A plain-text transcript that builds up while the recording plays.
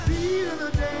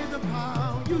the days of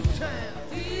power. You said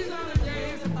these are the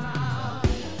days of power.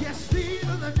 Yes, these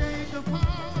are the days of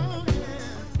power.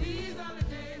 Yes, these are the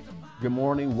days of power. Good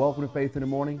morning. Welcome to Faith in the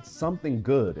Morning. Something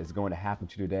good is going to happen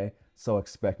to you today, so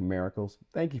expect miracles.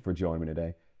 Thank you for joining me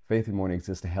today. Faith in the Morning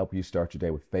exists to help you start your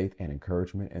day with faith and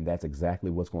encouragement, and that's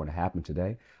exactly what's going to happen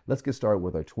today. Let's get started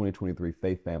with our 2023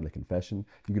 Faith Family Confession.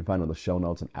 You can find it on the show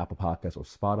notes on Apple Podcasts or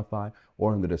Spotify,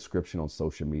 or in the description on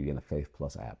social media in the Faith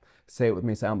Plus app. Say it with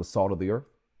me. Say, I'm the salt of the earth.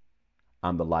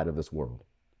 I'm the light of this world.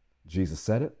 Jesus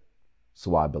said it,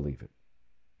 so I believe it.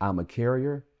 I'm a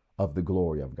carrier of the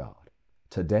glory of God.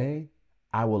 Today,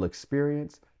 I will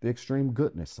experience the extreme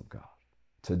goodness of God.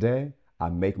 Today, I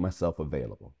make myself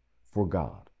available for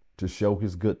God to show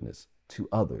his goodness to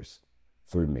others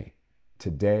through me.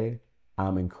 Today,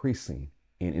 I'm increasing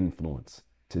in influence.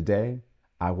 Today,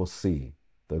 I will see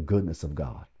the goodness of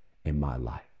God in my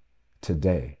life.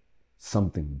 Today,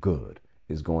 something good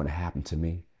is going to happen to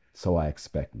me, so I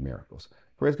expect miracles.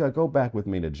 Praise God. Go back with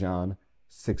me to John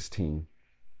 16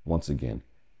 once again.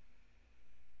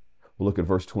 We'll look at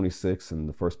verse 26 and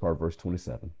the first part of verse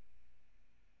 27.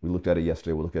 We looked at it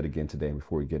yesterday. We'll look at it again today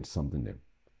before we get to something new.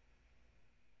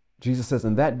 Jesus says,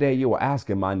 "In that day you will ask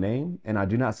in my name, and I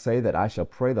do not say that I shall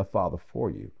pray the Father for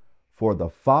you, for the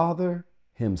Father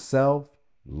himself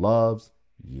loves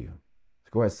you." So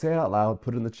go ahead, say it out loud,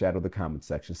 put it in the chat or the comment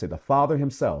section. Say, the Father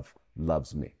himself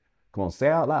loves me. Come on, say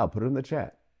it out loud, put it in the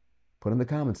chat. Put it in the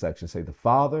comment section. Say, the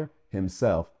Father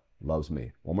himself loves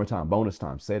me. One more time, bonus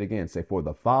time. Say it again. Say, for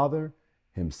the Father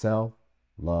himself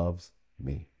loves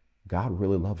me. God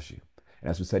really loves you. And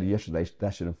as we said yesterday,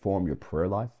 that should inform your prayer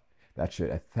life. That should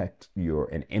affect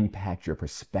and impact your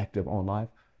perspective on life.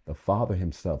 The Father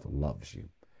himself loves you.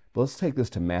 But let's take this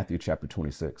to Matthew chapter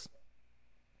 26,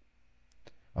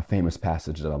 a famous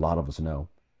passage that a lot of us know.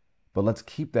 But let's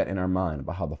keep that in our mind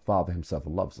about how the Father himself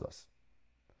loves us.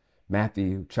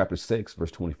 Matthew chapter 6,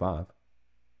 verse 25.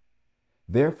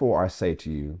 "Therefore I say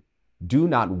to you, do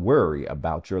not worry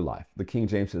about your life." The King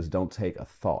James says, don't take a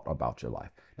thought about your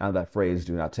life. Now that phrase,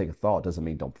 do not take a thought, doesn't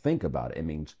mean don't think about it. It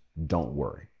means don't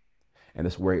worry. And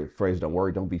this phrase, don't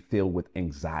worry, don't be filled with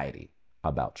anxiety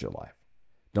about your life.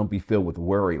 Don't be filled with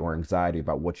worry or anxiety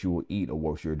about what you will eat or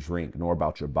what you'll drink, nor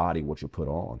about your body, what you put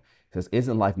on. It says,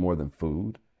 isn't life more than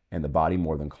food and the body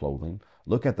more than clothing?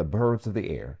 Look at the birds of the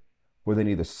air, for they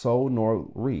neither sow nor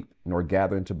reap nor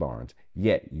gather into barns,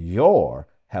 yet your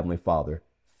heavenly Father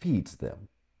feeds them.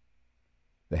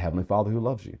 The heavenly Father who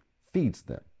loves you feeds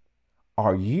them.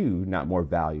 Are you not more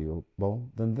valuable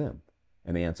than them?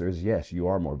 And the answer is yes, you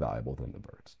are more valuable than the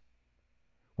birds.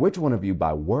 Which one of you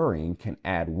by worrying can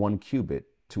add 1 cubit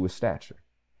to his stature?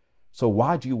 So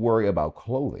why do you worry about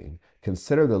clothing?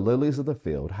 Consider the lilies of the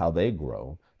field, how they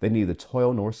grow. They neither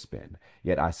toil nor spin.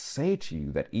 Yet I say to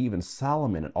you that even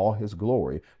Solomon in all his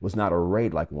glory was not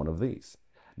arrayed like one of these.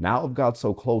 Now if God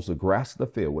so clothes the grass of the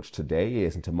field, which today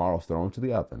is and tomorrow is thrown into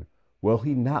the oven, will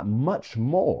he not much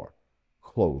more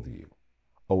clothe you,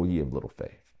 O ye of little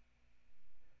faith?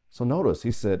 So notice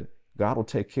he said, God will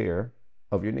take care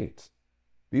of your needs.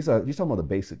 He's talking about the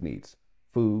basic needs: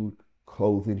 food,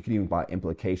 clothing. You can even by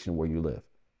implication where you live.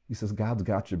 He says, God's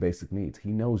got your basic needs.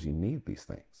 He knows you need these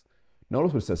things.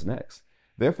 Notice what it says next.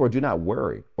 Therefore, do not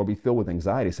worry or be filled with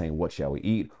anxiety, saying, what shall we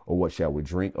eat, or what shall we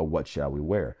drink, or what shall we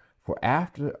wear? For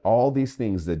after all these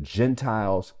things, the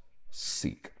Gentiles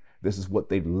seek. This is what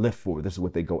they live for. This is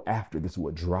what they go after. This is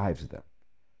what drives them.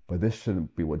 But this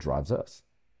shouldn't be what drives us.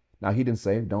 Now, he didn't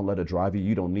say, don't let it drive you.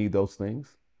 You don't need those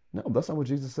things. No, that's not what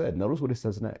Jesus said. Notice what it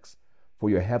says next.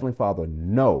 For your heavenly Father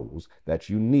knows that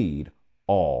you need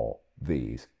all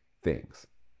these things.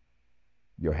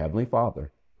 Your heavenly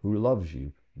Father who loves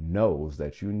you knows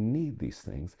that you need these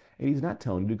things. And he's not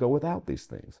telling you to go without these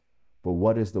things. But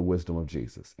what is the wisdom of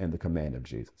Jesus and the command of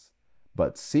Jesus?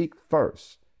 But seek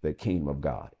first the kingdom of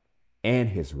God and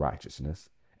his righteousness,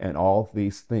 and all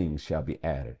these things shall be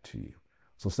added to you.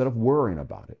 So instead of worrying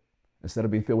about it, instead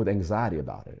of being filled with anxiety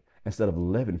about it, instead of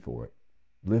living for it,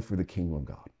 live for the kingdom of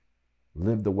God.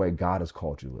 Live the way God has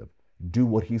called you to live. Do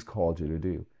what he's called you to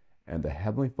do. And the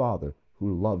heavenly Father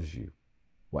who loves you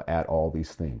will add all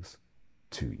these things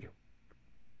to you.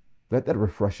 Let that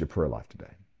refresh your prayer life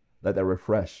today. Let that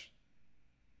refresh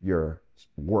your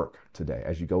work today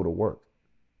as you go to work.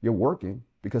 You're working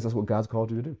because that's what God's called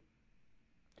you to do.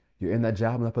 You're in that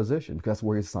job, in that position, because that's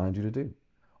where he assigned you to do.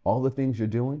 All the things you're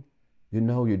doing, you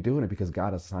know you're doing it because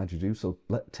God has assigned you to do. So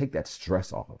take that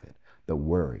stress off of it, the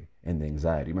worry and the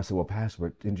anxiety. You might say, well,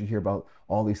 Pastor, didn't you hear about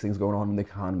all these things going on in the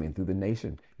economy and through the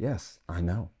nation? Yes, I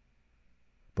know.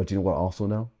 But you know what I also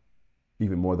know?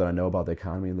 Even more than I know about the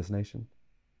economy in this nation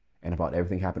and about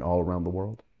everything happening all around the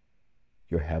world?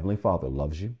 Your Heavenly Father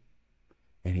loves you,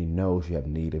 and He knows you have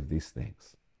need of these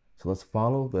things. So let's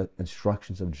follow the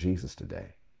instructions of Jesus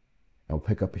today. And we'll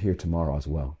pick up here tomorrow as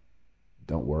well.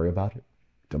 Don't worry about it.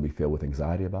 Don't be filled with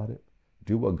anxiety about it.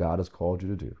 Do what God has called you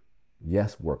to do.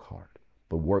 Yes, work hard,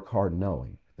 but work hard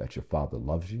knowing that your Father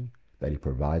loves you, that He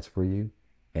provides for you,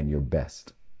 and your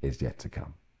best is yet to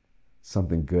come.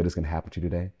 Something good is going to happen to you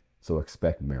today, so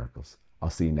expect miracles. I'll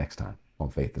see you next time on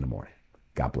Faith in the Morning.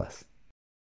 God bless.